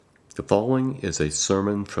The following is a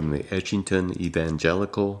sermon from the Edgington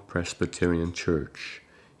Evangelical Presbyterian Church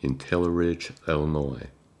in Taylor Ridge, Illinois.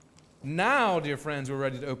 Now, dear friends, we're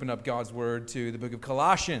ready to open up God's Word to the book of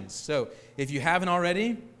Colossians. So, if you haven't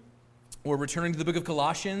already, we're returning to the book of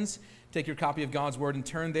Colossians. Take your copy of God's Word and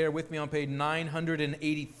turn there with me on page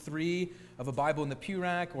 983 of a Bible in the pew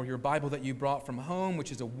rack or your Bible that you brought from home,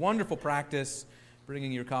 which is a wonderful practice,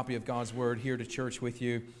 bringing your copy of God's Word here to church with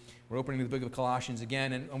you. We're opening the book of Colossians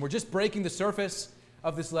again, and we're just breaking the surface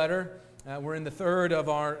of this letter. We're in the third of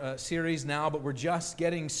our series now, but we're just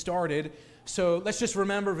getting started. So let's just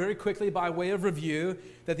remember very quickly, by way of review,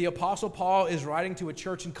 that the Apostle Paul is writing to a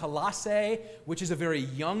church in Colossae, which is a very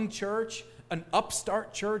young church, an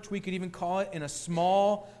upstart church, we could even call it, in a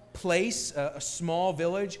small place, a small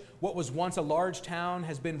village. What was once a large town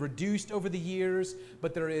has been reduced over the years,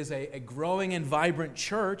 but there is a growing and vibrant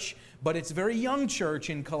church, but it's a very young church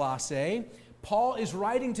in Colossae. Paul is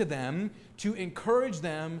writing to them to encourage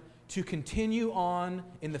them to continue on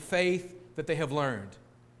in the faith that they have learned,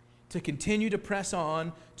 to continue to press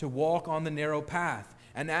on, to walk on the narrow path.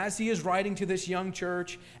 And as he is writing to this young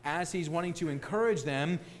church, as he's wanting to encourage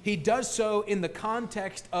them, he does so in the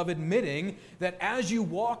context of admitting that as you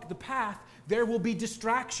walk the path, there will be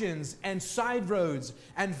distractions and side roads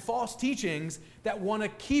and false teachings that want to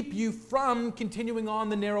keep you from continuing on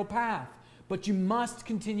the narrow path. But you must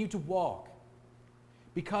continue to walk,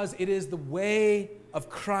 because it is the way of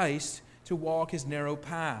Christ to walk his narrow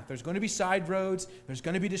path. There's going to be side roads, there's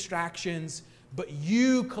going to be distractions, but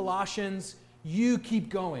you, Colossians, you keep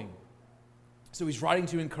going. So he's writing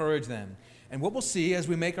to encourage them. And what we'll see as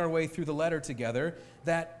we make our way through the letter together,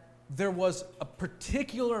 that there was a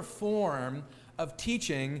particular form of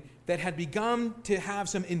teaching that had begun to have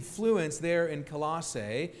some influence there in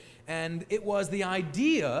Colossae, and it was the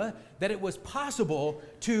idea that it was possible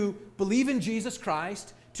to believe in Jesus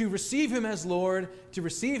Christ, to receive him as Lord, to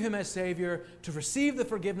receive him as Savior, to receive the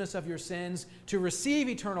forgiveness of your sins, to receive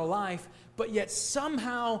eternal life, but yet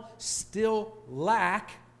somehow still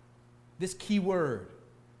lack this key word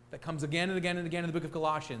that comes again and again and again in the book of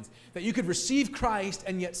Colossians, that you could receive Christ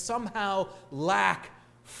and yet somehow lack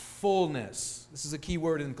fullness. This is a key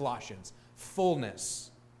word in Colossians, fullness.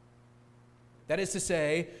 That is to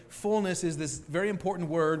say, fullness is this very important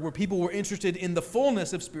word where people were interested in the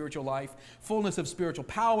fullness of spiritual life, fullness of spiritual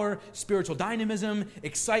power, spiritual dynamism,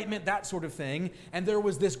 excitement, that sort of thing. And there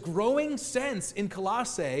was this growing sense in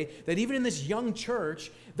Colossae that even in this young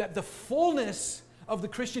church, that the fullness of the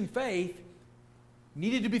Christian faith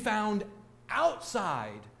needed to be found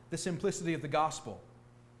outside the simplicity of the gospel.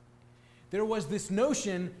 There was this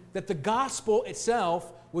notion that the gospel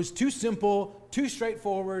itself was too simple, too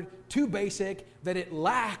straightforward, too basic, that it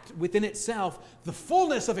lacked within itself the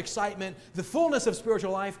fullness of excitement, the fullness of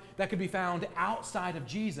spiritual life that could be found outside of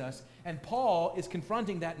Jesus. And Paul is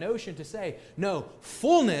confronting that notion to say, no,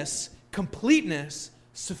 fullness, completeness,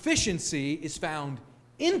 sufficiency is found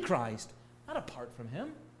in Christ, not apart from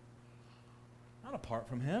him. Not apart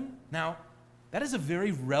from him. Now, that is a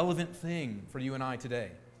very relevant thing for you and I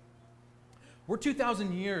today. We're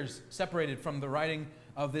 2,000 years separated from the writing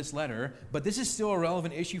of this letter, but this is still a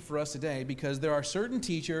relevant issue for us today because there are certain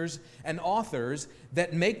teachers and authors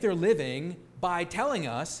that make their living by telling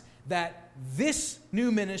us that this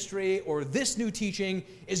new ministry or this new teaching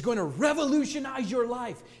is going to revolutionize your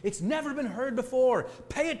life. It's never been heard before.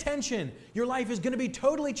 Pay attention. Your life is going to be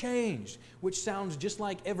totally changed, which sounds just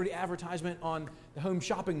like every advertisement on the Home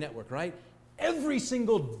Shopping Network, right? Every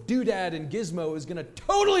single doodad and gizmo is going to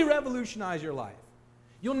totally revolutionize your life.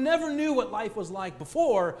 You'll never knew what life was like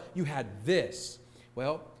before you had this.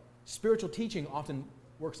 Well, spiritual teaching often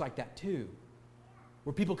works like that too,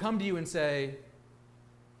 where people come to you and say,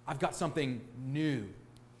 I've got something new.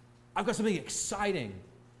 I've got something exciting.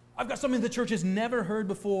 I've got something the church has never heard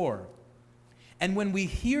before. And when we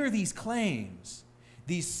hear these claims,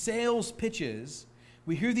 these sales pitches,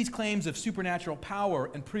 we hear these claims of supernatural power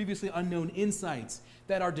and previously unknown insights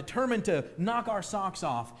that are determined to knock our socks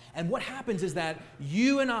off. And what happens is that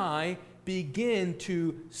you and I begin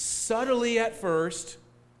to subtly at first,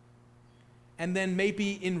 and then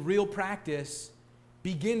maybe in real practice,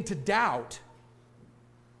 begin to doubt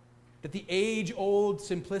that the age-old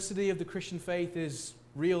simplicity of the Christian faith is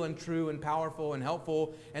real and true and powerful and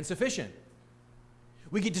helpful and sufficient.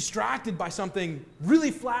 We get distracted by something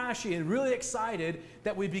really flashy and really excited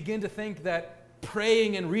that we begin to think that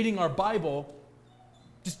praying and reading our Bible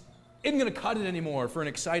just isn't going to cut it anymore for an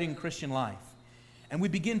exciting Christian life. And we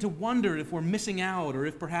begin to wonder if we're missing out or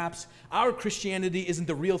if perhaps our Christianity isn't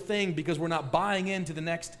the real thing because we're not buying into the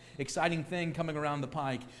next exciting thing coming around the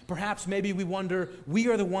pike. Perhaps maybe we wonder we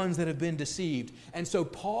are the ones that have been deceived. And so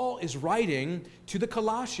Paul is writing to the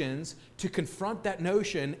Colossians to confront that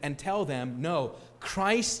notion and tell them, no,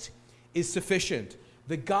 Christ is sufficient.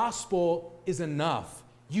 The gospel is enough.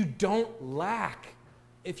 You don't lack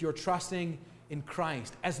if you're trusting in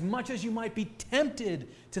Christ. As much as you might be tempted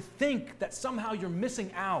to think that somehow you're missing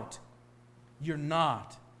out, you're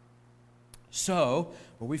not. So,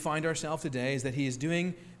 where we find ourselves today is that he is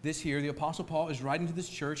doing this here. The Apostle Paul is writing to this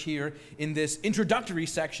church here in this introductory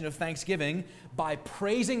section of Thanksgiving by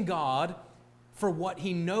praising God for what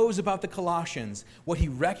he knows about the Colossians, what he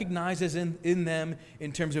recognizes in them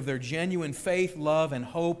in terms of their genuine faith, love, and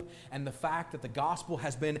hope, and the fact that the gospel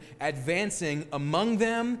has been advancing among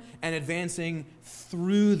them and advancing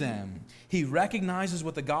through them. He recognizes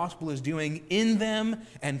what the gospel is doing in them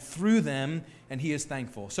and through them, and he is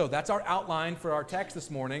thankful. So that's our outline for our text this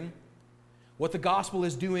morning, what the gospel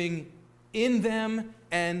is doing in them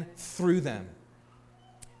and through them.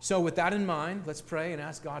 So with that in mind, let's pray and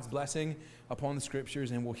ask God's blessing upon the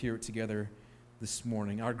Scriptures, and we'll hear it together this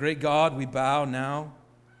morning. Our great God, we bow now,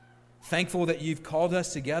 thankful that you've called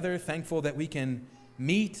us together, thankful that we can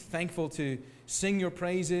meet, thankful to sing your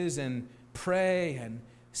praises and pray and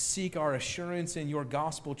seek our assurance in your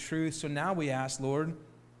gospel truth. So now we ask, Lord,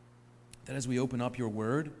 that as we open up your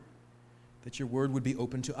word, that your word would be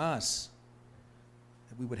open to us,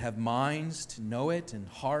 that we would have minds to know it and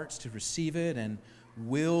hearts to receive it and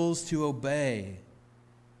wills to obey.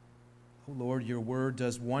 Oh Lord, your word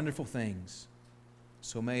does wonderful things.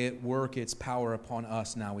 So may it work its power upon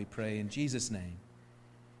us now, we pray in Jesus' name.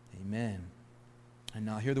 Amen. And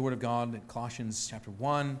now hear the word of God in Colossians chapter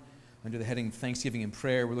 1 under the heading Thanksgiving and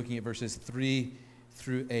Prayer. We're looking at verses 3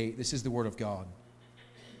 through 8. This is the word of God.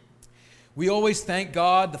 We always thank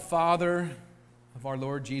God, the Father of our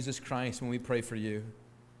Lord Jesus Christ, when we pray for you,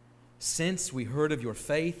 since we heard of your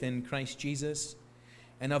faith in Christ Jesus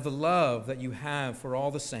and of the love that you have for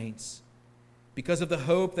all the saints, because of the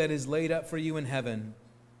hope that is laid up for you in heaven.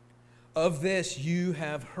 Of this you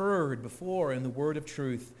have heard before in the word of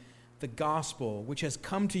truth, the gospel, which has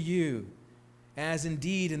come to you, as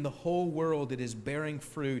indeed in the whole world it is bearing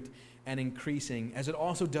fruit and increasing, as it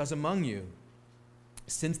also does among you,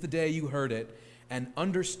 since the day you heard it and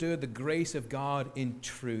understood the grace of God in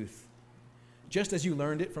truth, just as you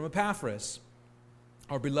learned it from Epaphras,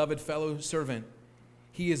 our beloved fellow servant.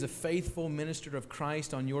 He is a faithful minister of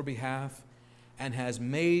Christ on your behalf, and has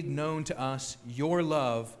made known to us your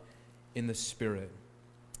love in the Spirit.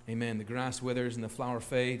 Amen. The grass withers and the flower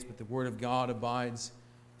fades, but the word of God abides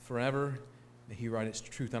forever. May he write its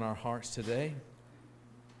truth on our hearts today.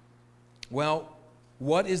 Well,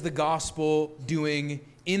 what is the gospel doing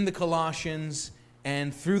in the Colossians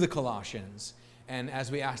and through the Colossians? And as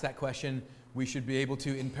we ask that question, we should be able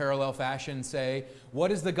to, in parallel fashion, say,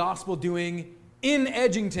 what is the gospel doing in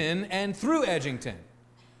Edgington and through Edgington?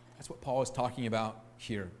 That's what Paul is talking about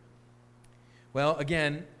here. Well,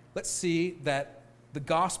 again, let's see that the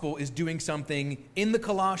gospel is doing something in the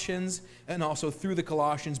Colossians and also through the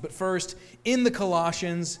Colossians. But first, in the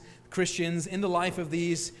Colossians, Christians, in the life of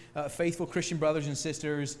these faithful Christian brothers and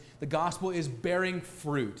sisters, the gospel is bearing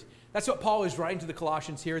fruit. That's what Paul is writing to the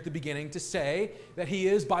Colossians here at the beginning to say, that he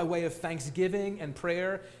is, by way of thanksgiving and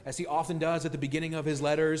prayer, as he often does at the beginning of his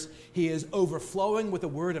letters, he is overflowing with a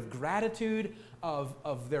word of gratitude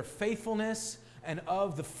of their faithfulness and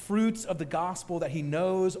of the fruits of the gospel that he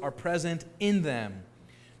knows are present in them.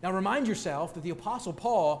 Now remind yourself that the Apostle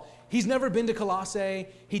Paul, he's never been to Colossae,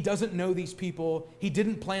 he doesn't know these people, he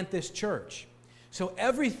didn't plant this church. So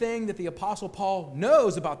everything that the Apostle Paul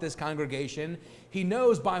knows about this congregation, he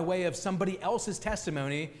knows by way of somebody else's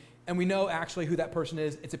testimony, and we know actually who that person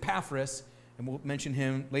is. It's Epaphras, and we'll mention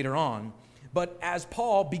him later on. But as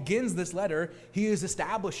Paul begins this letter, he is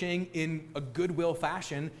establishing in a goodwill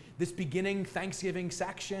fashion this beginning Thanksgiving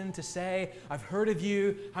section to say, I've heard of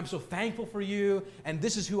you, I'm so thankful for you, and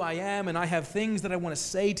this is who I am, and I have things that I want to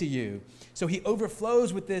say to you. So he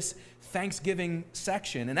overflows with this Thanksgiving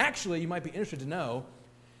section. And actually, you might be interested to know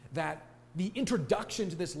that the introduction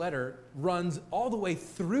to this letter runs all the way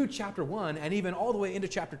through chapter 1 and even all the way into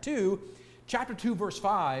chapter 2. Chapter 2, verse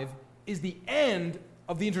 5 is the end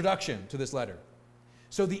of the introduction to this letter.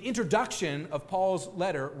 So the introduction of Paul's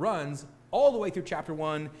letter runs all the way through chapter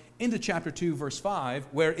 1 into chapter 2, verse 5,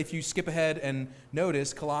 where if you skip ahead and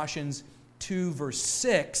notice Colossians 2, verse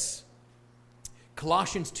 6,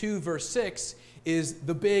 Colossians 2, verse 6 is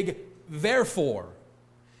the big therefore.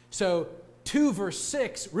 So 2, verse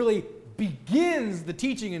 6 really begins the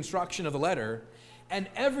teaching instruction of the letter, And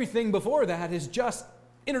everything before that is just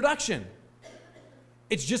introduction.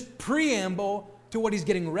 It's just preamble to what he's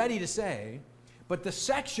getting ready to say. But the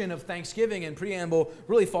section of thanksgiving and preamble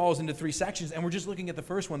really falls into three sections. And we're just looking at the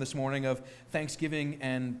first one this morning of thanksgiving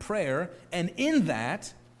and prayer. And in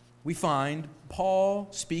that, we find Paul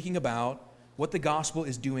speaking about what the gospel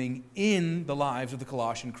is doing in the lives of the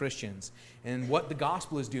Colossian Christians. And what the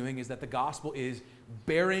gospel is doing is that the gospel is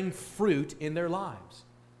bearing fruit in their lives.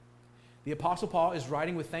 The Apostle Paul is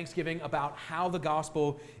writing with thanksgiving about how the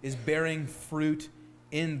gospel is bearing fruit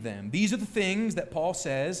in them. These are the things that Paul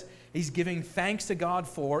says he's giving thanks to God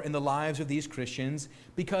for in the lives of these Christians,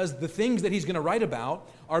 because the things that he's going to write about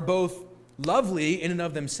are both lovely in and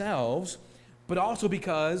of themselves, but also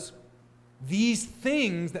because these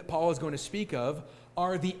things that Paul is going to speak of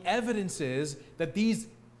are the evidences that these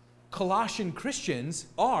Colossian Christians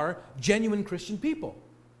are genuine Christian people.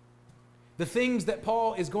 The things that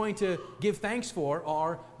Paul is going to give thanks for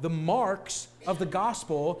are the marks of the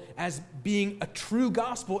gospel as being a true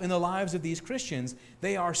gospel in the lives of these Christians.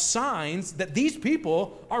 They are signs that these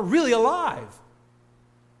people are really alive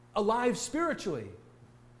spiritually.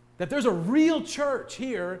 That there's a real church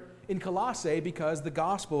here in Colossae because the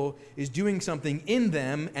gospel is doing something in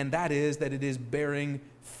them, and that is that it is bearing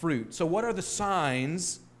fruit. So what are the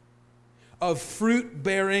signs of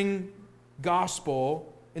fruit-bearing gospel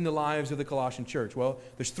in the lives of the Colossian church? Well,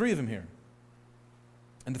 there's three of them here.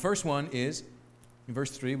 And the first one is, in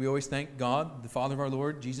verse 3, we always thank God, the Father of our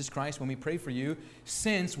Lord, Jesus Christ, when we pray for you,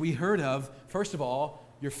 since we heard of, first of all,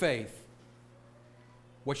 your faith.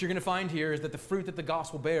 What you're going to find here is that the fruit that the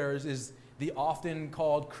gospel bears is the often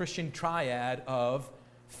called Christian triad of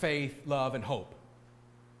faith, love, and hope.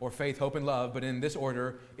 Or faith, hope, and love, but in this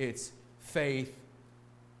order, it's faith,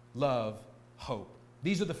 love, hope.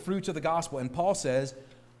 These are the fruits of the gospel. And Paul says,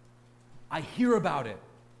 I hear about it.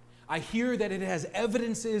 I hear that it has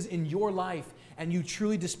evidences in your life, and you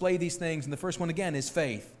truly display these things. And the first one, again, is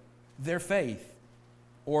faith. Their faith,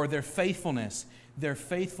 or their faithfulness, their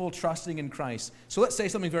faithful trusting in Christ. So let's say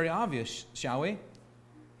something very obvious, shall we?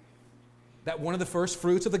 That one of the first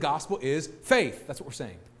fruits of the gospel is faith. That's what we're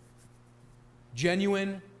saying.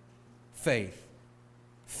 Genuine faith.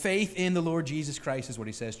 Faith in the Lord Jesus Christ is what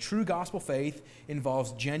he says. True gospel faith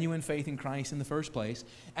involves genuine faith in Christ in the first place.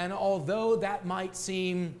 And although that might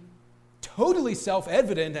seem totally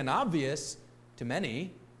self-evident and obvious to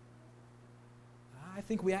many, I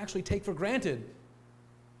think we actually take for granted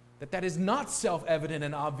that that is not self-evident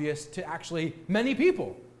and obvious to actually many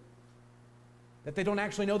people. That they don't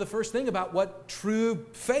actually know the first thing about what true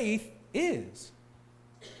faith is.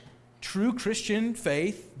 True Christian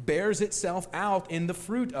faith bears itself out in the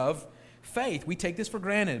fruit of faith. We take this for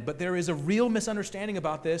granted, but there is a real misunderstanding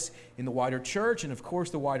about this in the wider church and, of course,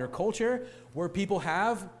 the wider culture, where people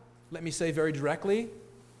have, let me say very directly,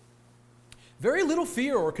 very little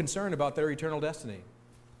fear or concern about their eternal destiny.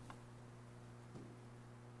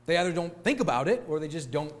 They either don't think about it or they just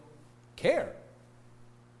don't care.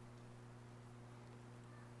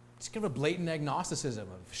 It's kind of a blatant agnosticism,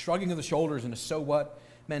 of shrugging of the shoulders and a so what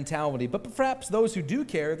mentality. But perhaps those who do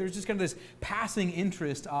care, there's just kind of this passing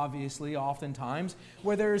interest, obviously, oftentimes,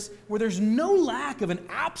 where there's no lack of an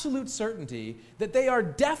absolute certainty that they are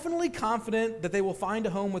definitely confident that they will find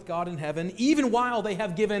a home with God in heaven, even while they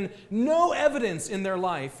have given no evidence in their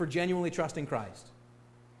life for genuinely trusting Christ,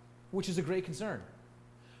 which is a great concern.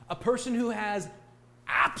 A person who has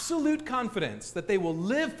absolute confidence that they will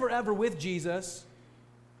live forever with Jesus,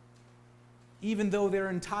 even though their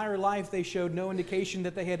entire life they showed no indication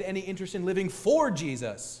that they had any interest in living for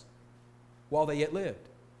Jesus while they yet lived.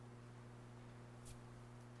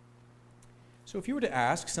 So if you were to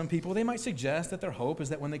ask some people, they might suggest that their hope is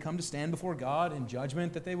that when they come to stand before God in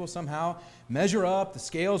judgment, that they will somehow measure up, the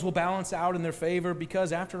scales will balance out in their favor,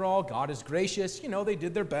 because after all, God is gracious. They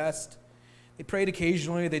did their best. They prayed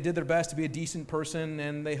occasionally, they did their best to be a decent person,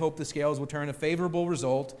 and they hope the scales will turn a favorable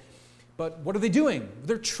result. But what are they doing?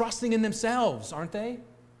 They're trusting in themselves, aren't they?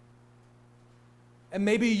 And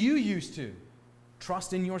maybe you used to.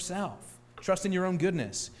 Trust in yourself. Trust in your own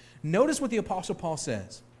goodness. Notice what the Apostle Paul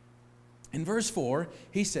says. In verse 4,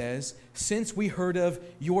 he says, since we heard of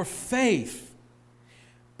your faith.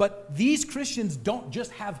 But these Christians don't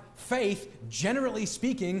just have faith, generally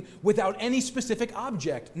speaking, without any specific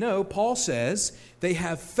object. No, Paul says they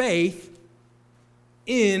have faith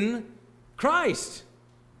in Christ.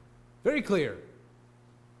 Very clear.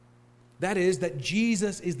 That is, that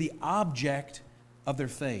Jesus is the object of their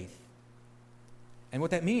faith. And what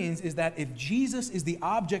that means is that if Jesus is the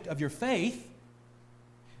object of your faith,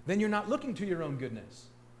 then you're not looking to your own goodness.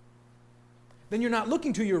 Then you're not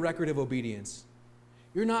looking to your record of obedience.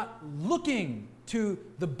 You're not looking to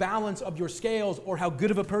the balance of your scales or how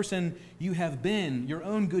good of a person you have been, your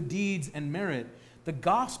own good deeds and merit. The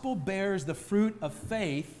gospel bears the fruit of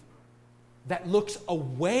faith that looks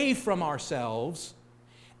away from ourselves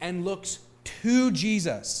and looks to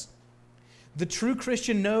Jesus. The true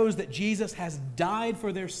Christian knows that Jesus has died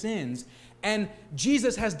for their sins, and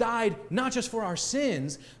Jesus has died not just for our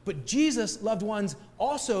sins, but Jesus, loved ones,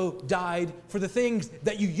 also died for the things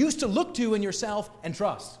that you used to look to in yourself and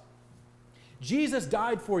trust. Jesus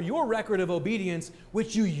died for your record of obedience,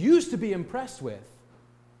 which you used to be impressed with,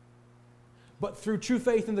 but through true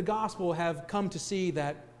faith in the gospel have come to see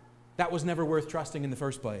that that was never worth trusting in the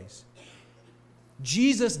first place.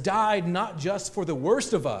 Jesus died not just for the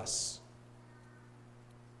worst of us,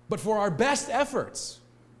 but for our best efforts,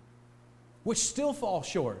 which still fall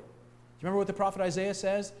short. Do you remember what the prophet Isaiah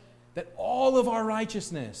says? That all of our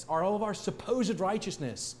righteousness, or all of our supposed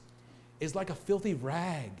righteousness, is like a filthy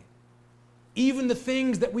rag. Even the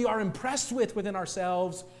things that we are impressed with within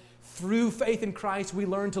ourselves, through faith in Christ, we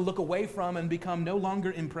learn to look away from and become no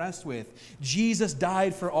longer impressed with. Jesus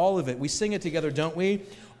died for all of it. We sing it together, don't we?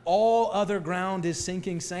 All other ground is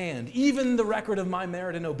sinking sand. Even the record of my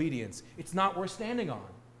merit and obedience, it's not worth standing on.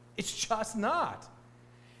 It's just not.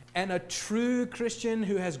 And a true Christian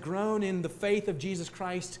who has grown in the faith of Jesus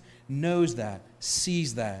Christ knows that,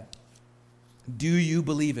 sees that. Do you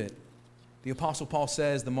believe it? The Apostle Paul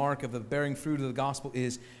says the mark of the bearing fruit of the gospel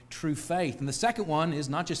is true faith. And the second one is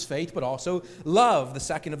not just faith, but also love, the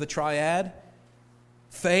second of the triad.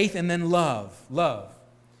 Faith and then love. Love.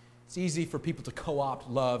 It's easy for people to co-opt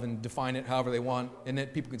love and define it however they want. And then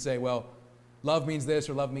people can say, well, love means this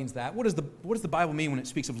or love means that. What does the Bible mean when it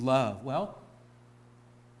speaks of love? Well,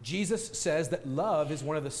 Jesus says that love is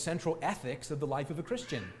one of the central ethics of the life of a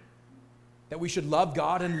Christian. That we should love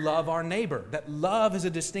God and love our neighbor. That love is a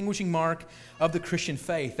distinguishing mark of the Christian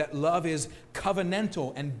faith. That love is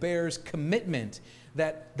covenantal and bears commitment.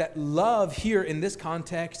 That love here in this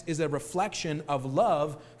context is a reflection of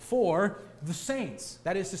love for the saints.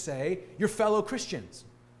 That is to say, your fellow Christians.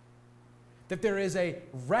 That there is a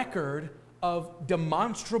record of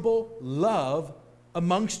demonstrable love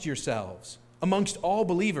amongst yourselves, amongst all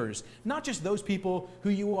believers. Not just those people who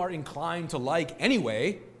you are inclined to like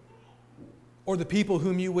anyway, or the people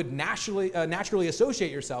whom you would naturally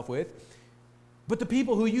associate yourself with, but the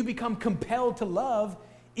people who you become compelled to love,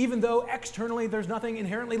 even though externally there's nothing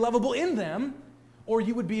inherently lovable in them, or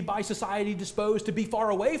you would be by society disposed to be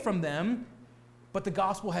far away from them, but the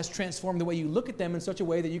gospel has transformed the way you look at them in such a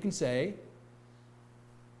way that you can say,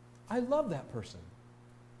 I love that person.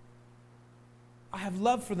 I have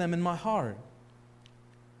love for them in my heart.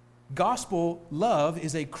 Gospel love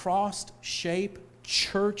is a cross-shaped,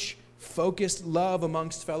 church-focused love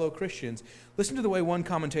amongst fellow Christians. Listen to the way one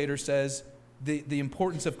commentator says the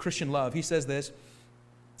importance of Christian love. He says this: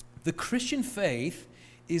 the Christian faith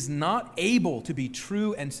is not able to be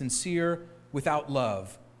true and sincere without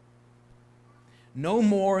love. No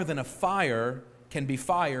more than a fire can be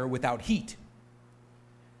fire without heat.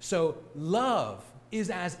 So love is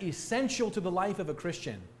as essential to the life of a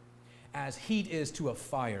Christian as heat is to a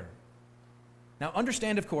fire. Now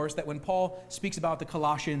understand, of course, that when Paul speaks about the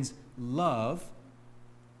Colossians' love,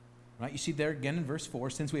 right, you see there again in verse 4,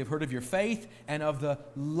 since we have heard of your faith and of the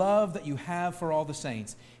love that you have for all the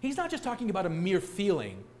saints. He's not just talking about a mere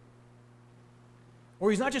feeling, or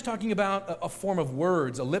he's not just talking about a form of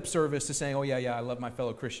words, a lip service to saying, oh yeah, I love my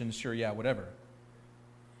fellow Christians, sure, yeah, whatever.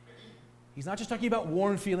 He's not just talking about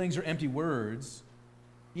warm feelings or empty words,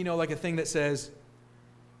 like a thing that says,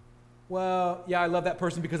 well, yeah, I love that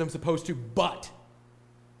person because I'm supposed to, but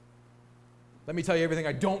let me tell you everything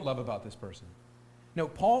I don't love about this person. No,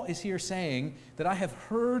 Paul is here saying that I have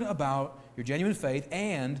heard about your genuine faith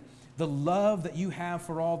and the love that you have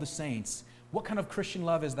for all the saints. What kind of Christian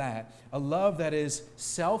love is that? A love that is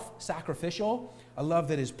self-sacrificial, a love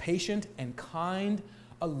that is patient and kind,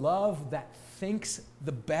 a love that thinks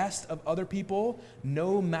the best of other people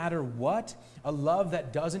no matter what, a love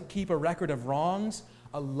that doesn't keep a record of wrongs,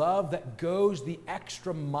 a love that goes the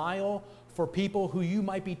extra mile for people who you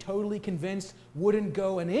might be totally convinced wouldn't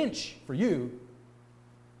go an inch for you.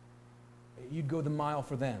 You'd go the mile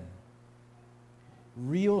for them.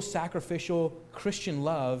 Real sacrificial Christian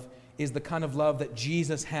love is the kind of love that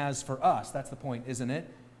Jesus has for us. That's the point, isn't it?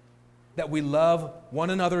 That we love one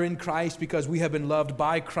another in Christ because we have been loved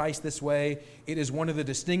by Christ this way. It is one of the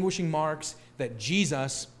distinguishing marks that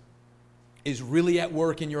Jesus is really at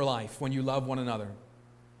work in your life when you love one another.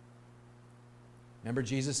 Remember,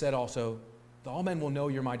 Jesus said also, all men will know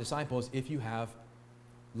you're my disciples if you have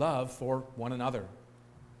love for one another.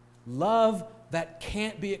 Love that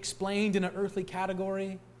can't be explained in an earthly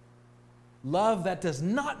category. Love that does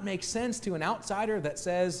not make sense to an outsider that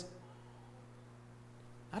says,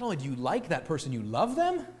 not only do you like that person, you love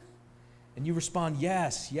them? And you respond,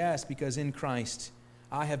 yes, yes, because in Christ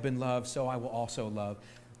I have been loved, so I will also love.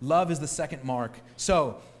 Love is the second mark.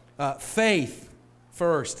 So, faith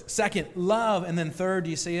first. Second, love. And then third, do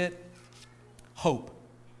you see it? Hope.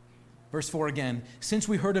 Verse 4 again. Since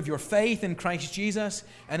we heard of your faith in Christ Jesus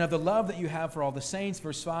and of the love that you have for all the saints.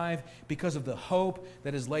 Verse 5, because of the hope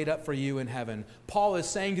that is laid up for you in heaven. Paul is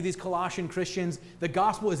saying to these Colossian Christians, the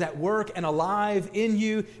gospel is at work and alive in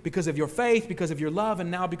you because of your faith, because of your love,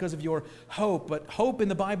 and now because of your hope. But hope in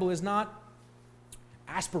the Bible is not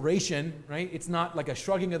aspiration, right? It's not like a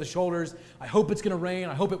shrugging of the shoulders. I hope it's going to rain.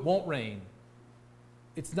 I hope it won't rain.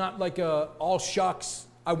 It's not like a all shucks,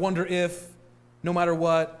 I wonder if, no matter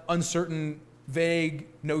what, uncertain, vague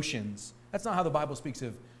notions. That's not how the Bible speaks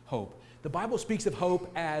of hope. The Bible speaks of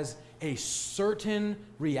hope as a certain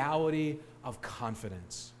reality of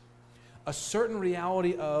confidence, a certain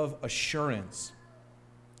reality of assurance.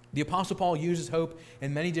 The Apostle Paul uses hope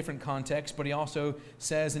in many different contexts, but he also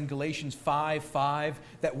says in Galatians 5:5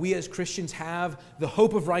 that we as Christians have the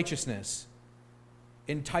hope of righteousness.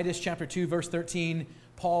 In Titus chapter 2, verse 13,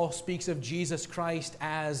 Paul speaks of Jesus Christ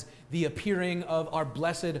as the appearing of our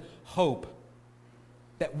blessed hope.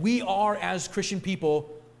 That we are, as Christian people,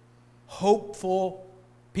 hopeful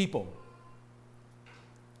people.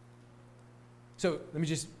 So let me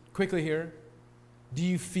just quickly here. Do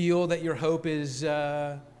you feel that your hope is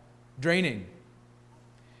draining?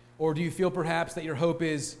 Or do you feel perhaps that your hope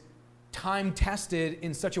is time-tested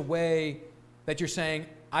in such a way that you're saying,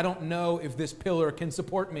 I don't know if this pillar can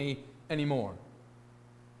support me anymore?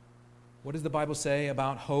 What does the Bible say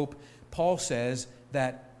about hope? Paul says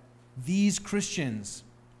that these Christians,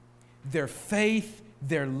 their faith,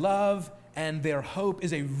 their love, and their hope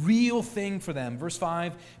is a real thing for them. Verse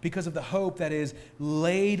 5, because of the hope that is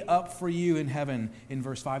laid up for you in heaven, in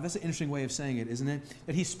verse 5. That's an interesting way of saying it, isn't it?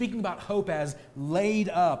 That he's speaking about hope as laid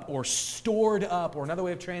up or stored up, or another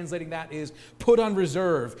way of translating that is put on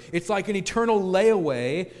reserve. It's like an eternal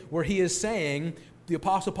layaway where he is saying, the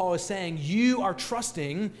Apostle Paul is saying, you are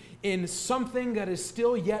trusting in something that is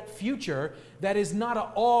still yet future, that is not a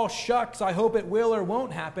all shucks, I hope it will or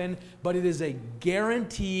won't happen, but it is a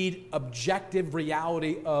guaranteed, objective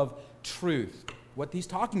reality of truth. What he's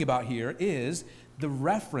talking about here is the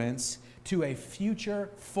reference to a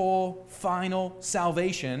future, full, final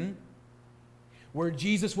salvation where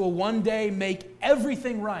Jesus will one day make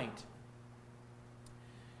everything right.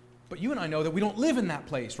 But you and I know that we don't live in that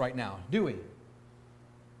place right now, do we?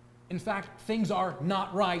 In fact, things are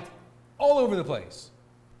not right all over the place.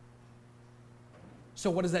 So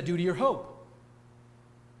what does that do to your hope?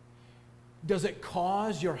 Does it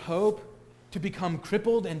cause your hope to become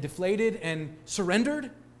crippled and deflated and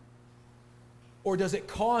surrendered? Or does it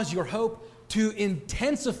cause your hope to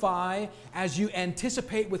intensify as you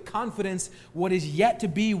anticipate with confidence what is yet to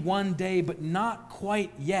be one day, but not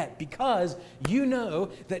quite yet, because you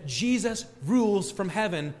know that Jesus rules from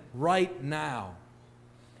heaven right now.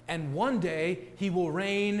 And one day he will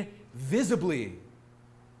reign visibly.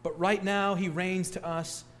 But right now he reigns to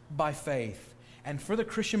us by faith. And for the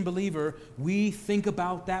Christian believer, we think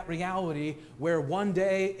about that reality where one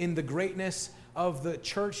day in the greatness of the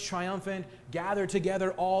church triumphant, gathered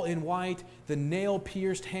together all in white, the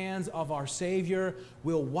nail-pierced hands of our Savior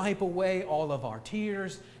will wipe away all of our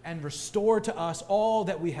tears and restore to us all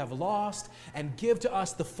that we have lost and give to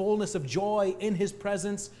us the fullness of joy in his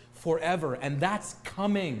presence forever. And that's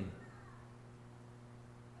coming.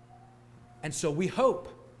 And so we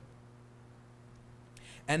hope.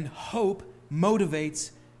 And hope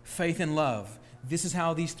motivates faith and love. This is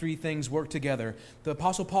how these three things work together. The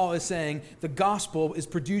Apostle Paul is saying the gospel is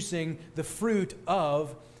producing the fruit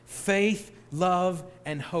of faith, love,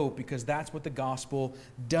 and hope, because that's what the gospel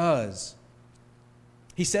does.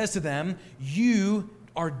 He says to them, you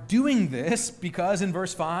are doing this because, in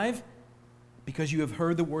verse 5, because you have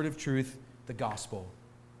heard the word of truth, the gospel.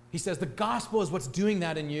 He says the gospel is what's doing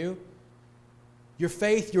that in you. Your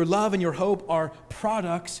faith, your love, and your hope are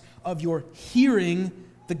products of your hearing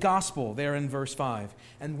the gospel, there in verse 5.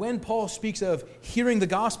 And when Paul speaks of hearing the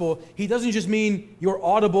gospel, he doesn't just mean your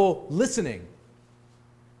audible listening.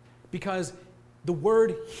 Because the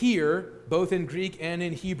word hear, both in Greek and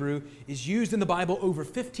in Hebrew, is used in the Bible over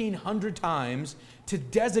 1,500 times to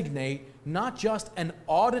designate not just an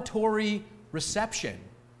auditory reception,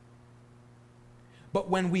 but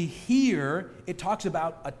when we hear, it talks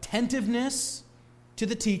about attentiveness to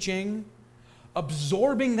the teaching,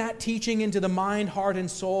 absorbing that teaching into the mind, heart, and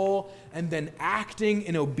soul, and then acting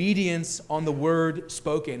in obedience on the word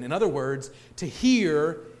spoken. In other words, to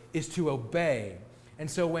hear is to obey. And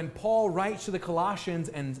so when Paul writes to the Colossians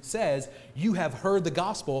and says, you have heard the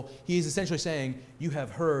gospel, he is essentially saying, you have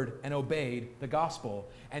heard and obeyed the gospel.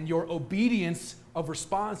 And your obedience of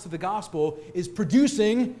response to the gospel is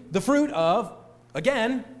producing the fruit of,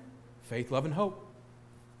 again, faith, love, and hope.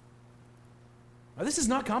 Now, this is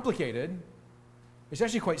not complicated. It's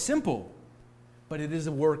actually quite simple, but it is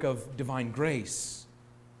a work of divine grace.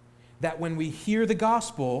 That when we hear the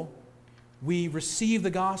gospel, we receive the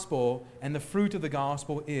gospel, and the fruit of the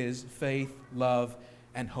gospel is faith, love,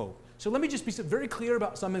 and hope. So let me just be very clear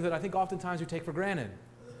about something that I think oftentimes we take for granted.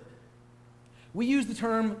 We use the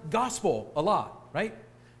term gospel a lot, right?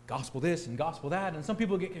 Gospel this and gospel that, and some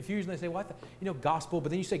people get confused and they say, what? Gospel, but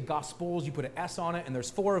then you say gospels, you put an S on it, and there's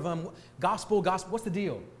 4 of them. Gospel, what's the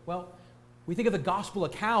deal? Well, we think of the gospel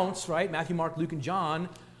accounts, right? Matthew, Mark, Luke, and John,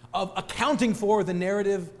 of accounting for the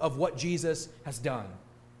narrative of what Jesus has done.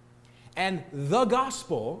 And the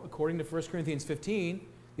gospel, according to 1 Corinthians 15,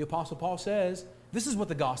 the Apostle Paul says, this is what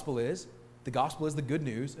the gospel is. The gospel is the good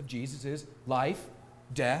news of Jesus' life,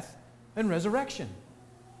 death, and resurrection.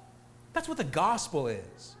 That's what the gospel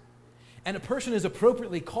is. And a person is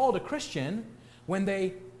appropriately called a Christian when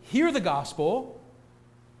they hear the gospel,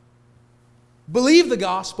 believe the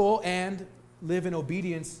gospel, and live in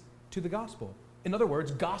obedience to the gospel. In other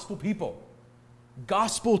words, gospel people.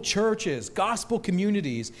 Gospel churches, gospel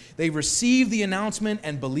communities, they receive the announcement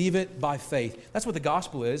and believe it by faith. That's what the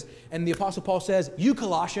gospel is. And the Apostle Paul says, you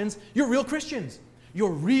Colossians, you're real Christians.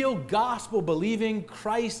 You're real gospel-believing,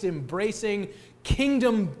 Christ-embracing,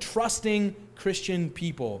 kingdom-trusting Christian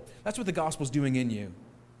people. That's what the gospel is doing in you.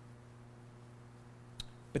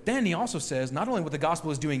 But then he also says not only what the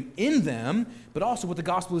gospel is doing in them, but also what the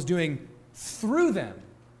gospel is doing through them.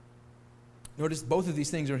 Notice both of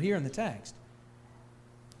these things are here in the text.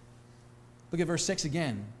 Look at verse 6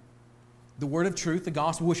 again. The word of truth, the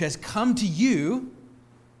gospel, which has come to you,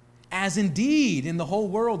 as indeed in the whole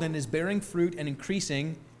world, and is bearing fruit and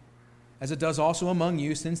increasing, as it does also among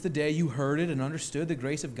you, since the day you heard it and understood the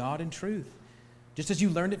grace of God in truth. Just as you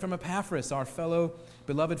learned it from Epaphras, our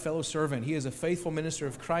beloved fellow servant. He is a faithful minister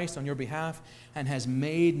of Christ on your behalf and has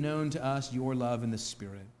made known to us your love in the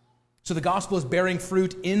Spirit. So the gospel is bearing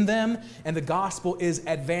fruit in them, and the gospel is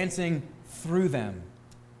advancing through them.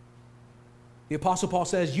 The Apostle Paul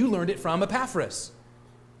says, you learned it from Epaphras.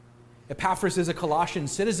 Epaphras is a Colossian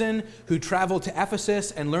citizen who traveled to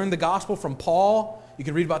Ephesus and learned the gospel from Paul. You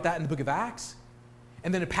can read about that in the book of Acts.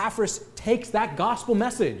 And then Epaphras takes that gospel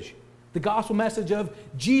message, the gospel message of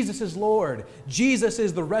Jesus is Lord, Jesus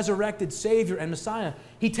is the resurrected Savior and Messiah.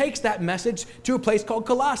 He takes that message to a place called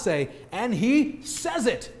Colossae, and he says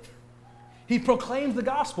it. He proclaims the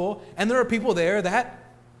gospel, and there are people there that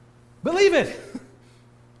believe it.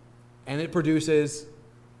 And it produces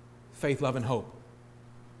faith, love, and hope.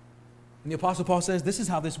 And the Apostle Paul says, this is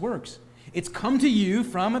how this works. It's come to you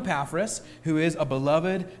from Epaphras, who is a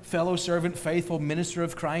beloved fellow servant, faithful minister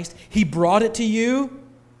of Christ. He brought it to you.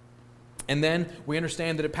 And then we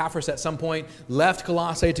understand that Epaphras at some point left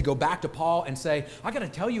Colossae to go back to Paul and say, I got to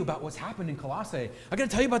tell you about what's happened in Colossae. I got to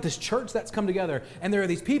tell you about this church that's come together. And there are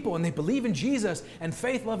these people and they believe in Jesus, and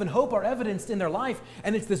faith, love, and hope are evidenced in their life.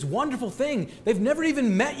 And it's this wonderful thing. They've never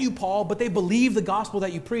even met you, Paul, but they believe the gospel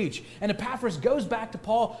that you preach. And Epaphras goes back to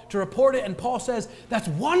Paul to report it. And Paul says, that's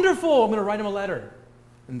wonderful. I'm going to write him a letter.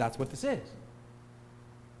 And that's what this is.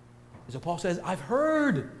 So Paul says, I've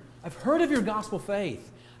heard of your gospel faith.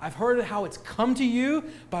 I've heard of how it's come to you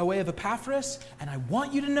by way of Epaphras, and I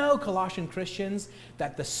want you to know, Colossian Christians,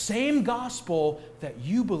 that the same gospel that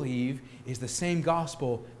you believe is the same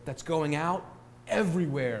gospel that's going out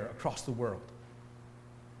everywhere across the world.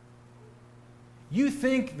 You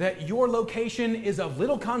think that your location is of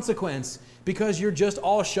little consequence because you're just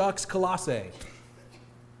all shucks Colossae.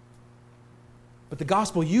 But the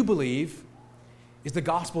gospel you believe is the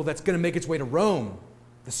gospel that's going to make its way to Rome,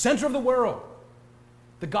 the center of the world.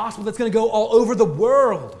 The gospel that's going to go all over the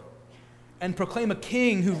world and proclaim a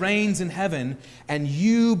king who reigns in heaven, and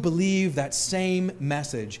you believe that same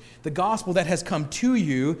message. The gospel that has come to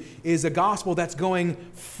you is a gospel that's going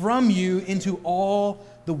from you into all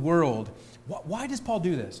the world. Why does Paul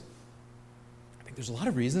do this? I think there's a lot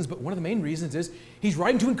of reasons, but one of the main reasons is he's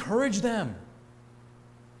writing to encourage them.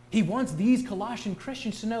 He wants these Colossian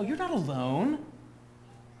Christians to know you're not alone.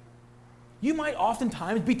 You might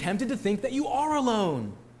oftentimes be tempted to think that you are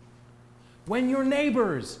alone. When your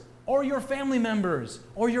neighbors or your family members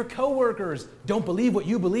or your coworkers don't believe what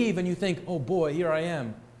you believe, and you think, oh boy, here I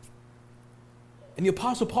am. And the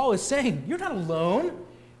Apostle Paul is saying, you're not alone.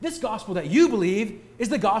 This gospel that you believe is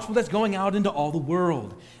the gospel that's going out into all the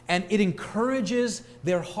world. And it encourages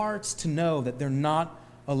their hearts to know that they're not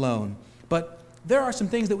alone. But there are some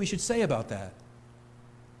things that we should say about that.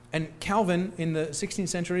 And Calvin, in the 16th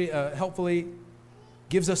century, helpfully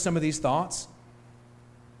gives us some of these thoughts.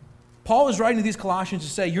 Paul is writing to these Colossians to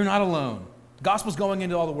say, you're not alone. The gospel's going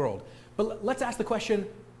into all the world. But let's ask the question,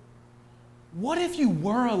 what if you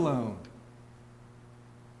were alone?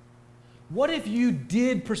 What if you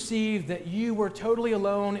did perceive that you were totally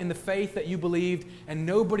alone in the faith that you believed and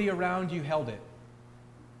nobody around you held it?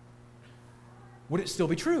 Would it still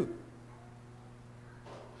be true?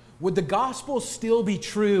 Would the gospel still be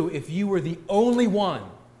true if you were the only one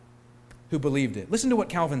who believed it? Listen to what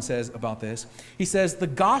Calvin says about this. He says, the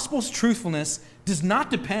gospel's truthfulness does not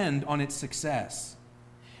depend on its success,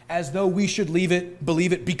 as though we should believe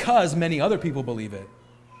it because many other people believe it.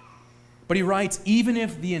 But he writes, even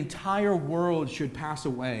if the entire world should pass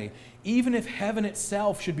away, even if heaven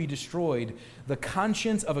itself should be destroyed, the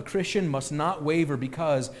conscience of a Christian must not waver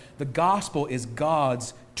because the gospel is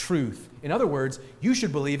God's truth. In other words, you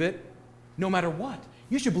should believe it no matter what.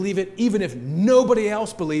 You should believe it even if nobody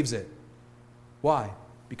else believes it. Why?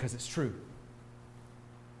 Because it's true.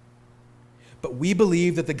 But we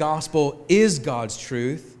believe that the gospel is God's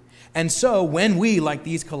truth. And so when we, like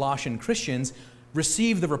these Colossian Christians,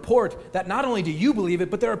 receive the report that not only do you believe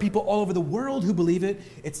it, but there are people all over the world who believe it,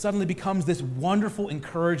 it suddenly becomes this wonderful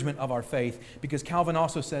encouragement of our faith. Because Calvin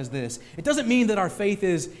also says this, it doesn't mean that our faith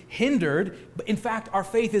is hindered, but in fact, our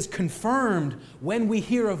faith is confirmed when we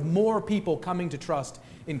hear of more people coming to trust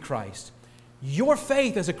in Christ. Your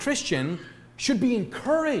faith as a Christian should be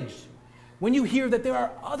encouraged when you hear that there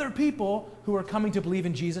are other people who are coming to believe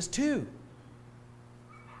in Jesus too.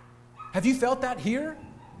 Have you felt that here?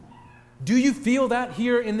 Do you feel that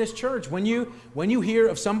here in this church when you hear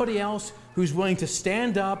of somebody else who's willing to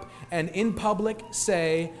stand up and in public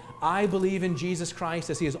say, I believe in Jesus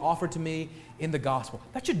Christ as he has offered to me in the gospel?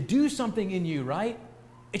 That should do something in you, right?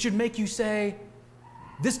 It should make you say,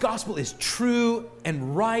 this gospel is true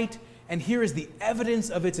and right, and here is the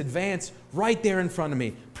evidence of its advance right there in front of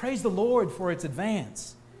me. Praise the Lord for its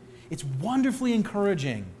advance. It's wonderfully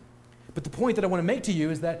encouraging. But the point that I want to make to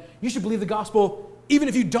you is that you should believe the gospel even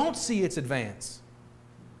if you don't see its advance.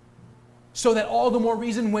 So that all the more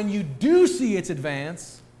reason when you do see its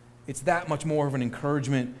advance, it's that much more of an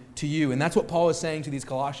encouragement to you. And that's what Paul is saying to these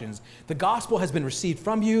Colossians. The gospel has been received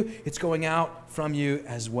from you. It's going out from you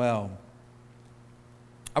as well.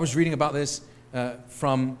 I was reading about this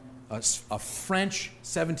from a French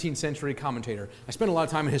 17th century commentator. I spent a lot of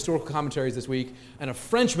time in historical commentaries this week, and a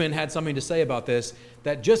Frenchman had something to say about this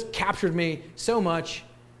that just captured me so much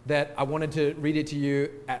that I wanted to read it to you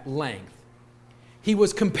at length. He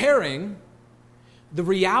was comparing the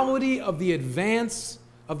reality of the advance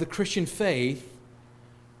of the Christian faith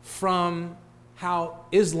from how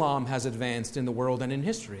Islam has advanced in the world and in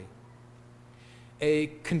history. A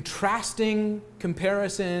contrasting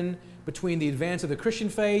comparison between the advance of the Christian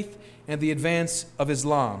faith and the advance of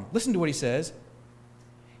Islam. Listen to what he says.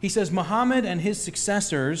 He says, Muhammad and his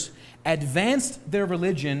successors advanced their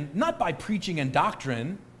religion not by preaching and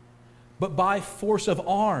doctrine, but by force of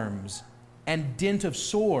arms and dint of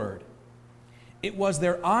sword. It was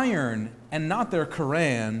their iron and not their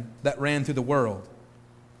Quran that ran through the world.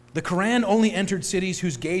 The Quran only entered cities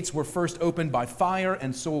whose gates were first opened by fire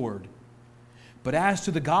and sword. But as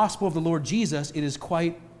to the gospel of the Lord Jesus, it is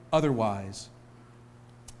quite otherwise.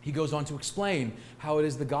 He goes on to explain how it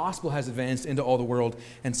is the gospel has advanced into all the world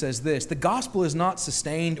and says this, the gospel is not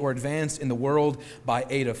sustained or advanced in the world by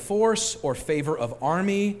aid of force or favor of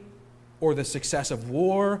army, or the success of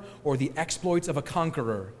war, or the exploits of a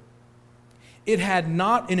conqueror. It had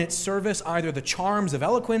not in its service either the charms of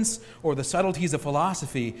eloquence or the subtleties of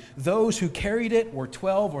philosophy. Those who carried it were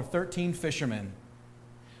 12 or 13 fishermen,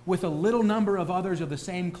 with a little number of others of the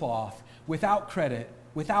same cloth, without credit,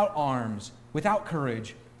 without arms, without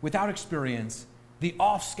courage, without experience, the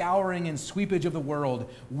off-scouring and sweepage of the world,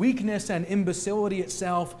 weakness and imbecility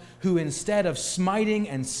itself, who instead of smiting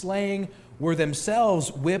and slaying were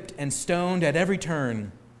themselves whipped and stoned at every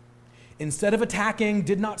turn. Instead of attacking,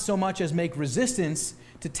 did not so much as make resistance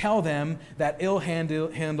to tell them that ill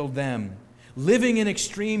handled them. Living in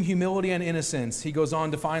extreme humility and innocence, he goes on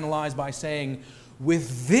to finalize by saying,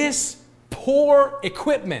 with this poor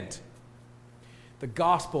equipment, the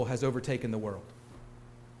gospel has overtaken the world.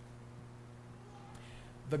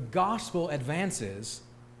 The gospel advances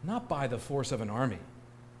not by the force of an army,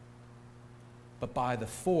 but by the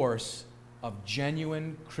force of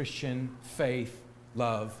genuine Christian faith,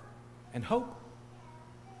 love, and hope.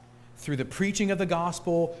 Through the preaching of the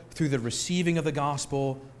gospel, through the receiving of the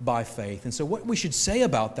gospel by faith. And so what we should say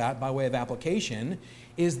about that by way of application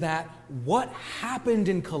is that what happened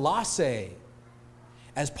in Colossae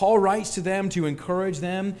as Paul writes to them to encourage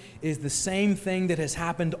them, is the same thing that has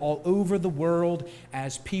happened all over the world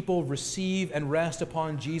as people receive and rest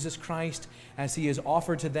upon Jesus Christ as he is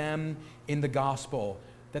offered to them in the gospel.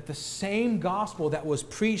 That the same gospel that was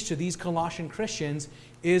preached to these Colossian Christians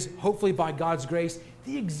is, hopefully by God's grace,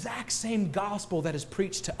 the exact same gospel that is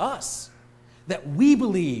preached to us, that we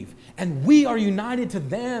believe, and we are united to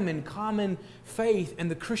them in common faith. And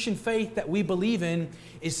the Christian faith that we believe in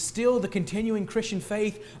is still the continuing Christian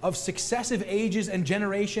faith of successive ages and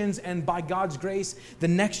generations, and by God's grace, the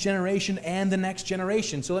next generation and the next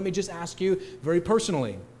generation. So let me just ask you very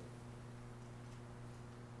personally.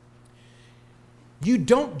 You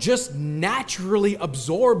don't just naturally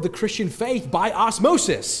absorb the Christian faith by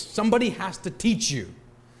osmosis. Somebody has to teach you.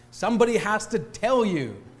 Somebody has to tell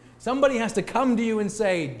you. Somebody has to come to you and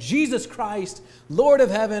say, Jesus Christ, Lord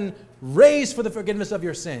of heaven, raised for the forgiveness of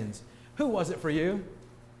your sins. Who was it for you?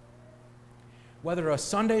 Whether a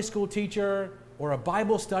Sunday school teacher or a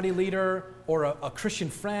Bible study leader or a Christian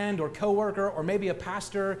friend or coworker or maybe a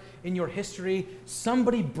pastor in your history,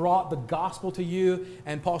 somebody brought the gospel to you,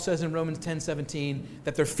 and Paul says in Romans 10:17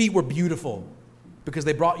 that their feet were beautiful because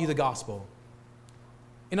they brought you the gospel.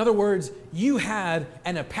 In other words, you had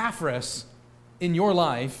an Epaphras in your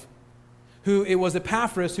life who it was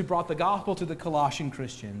Epaphras who brought the gospel to the Colossian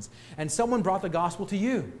Christians, and someone brought the gospel to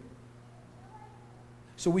you.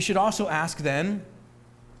 So we should also ask then,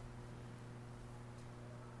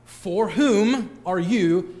 for whom are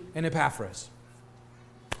you an Epaphras?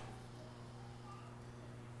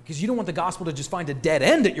 Because you don't want the gospel to just find a dead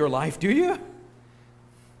end at your life, do you?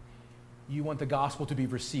 You want the gospel to be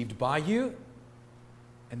received by you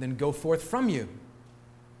and then go forth from you,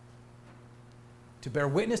 to bear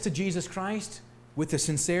witness to Jesus Christ with the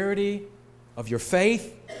sincerity of your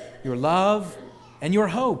faith, your love, and your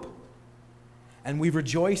hope. And we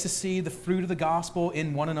rejoice to see the fruit of the gospel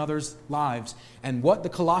in one another's lives. And what the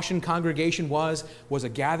Colossian congregation was a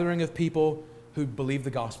gathering of people who believed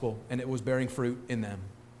the gospel, and it was bearing fruit in them.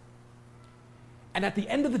 And at the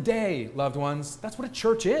end of the day, loved ones, that's what a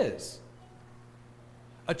church is.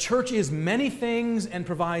 A church is many things and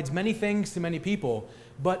provides many things to many people,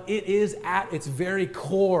 but it is at its very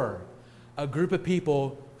core a group of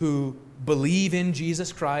people who believe in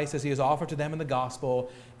Jesus Christ as he is offered to them in the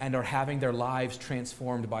gospel and are having their lives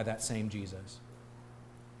transformed by that same Jesus.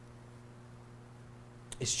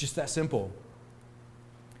 It's just that simple.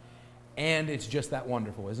 And it's just that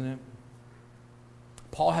wonderful, isn't it?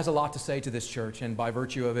 Paul has a lot to say to this church, and by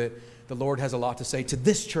virtue of it, the Lord has a lot to say to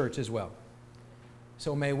this church as well.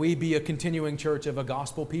 So may we be a continuing church of a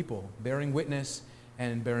gospel people, bearing witness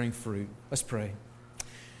and bearing fruit. Let's pray.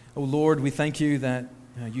 Oh Lord, we thank you that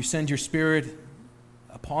you send your Spirit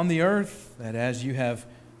upon the earth, that as you have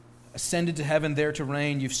ascended to heaven there to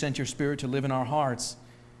reign, you've sent your Spirit to live in our hearts.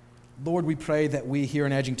 Lord, we pray that we here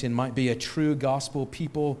in Edgington might be a true gospel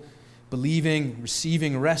people, believing,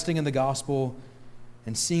 receiving, resting in the gospel,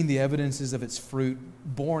 and seeing the evidences of its fruit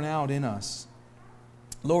borne out in us.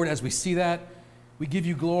 Lord, as we see that, we give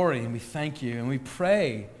you glory and we thank you, and we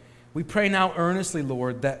pray now earnestly,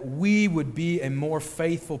 Lord, that we would be a more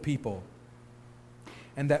faithful people,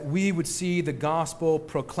 and that we would see the gospel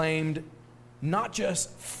proclaimed not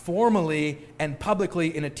just formally and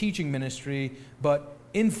publicly in a teaching ministry, but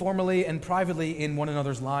informally and privately in one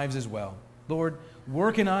another's lives as well. Lord,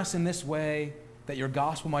 work in us in this way that your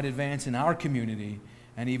gospel might advance in our community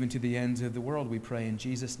and even to the ends of the world, we pray in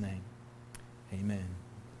Jesus' name. Amen.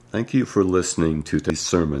 Thank you for listening to today's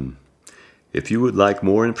sermon. If you would like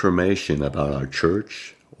more information about our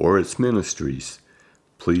church or its ministries,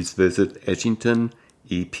 please visit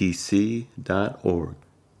edgingtonepc.org.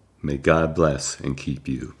 May God bless and keep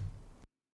you.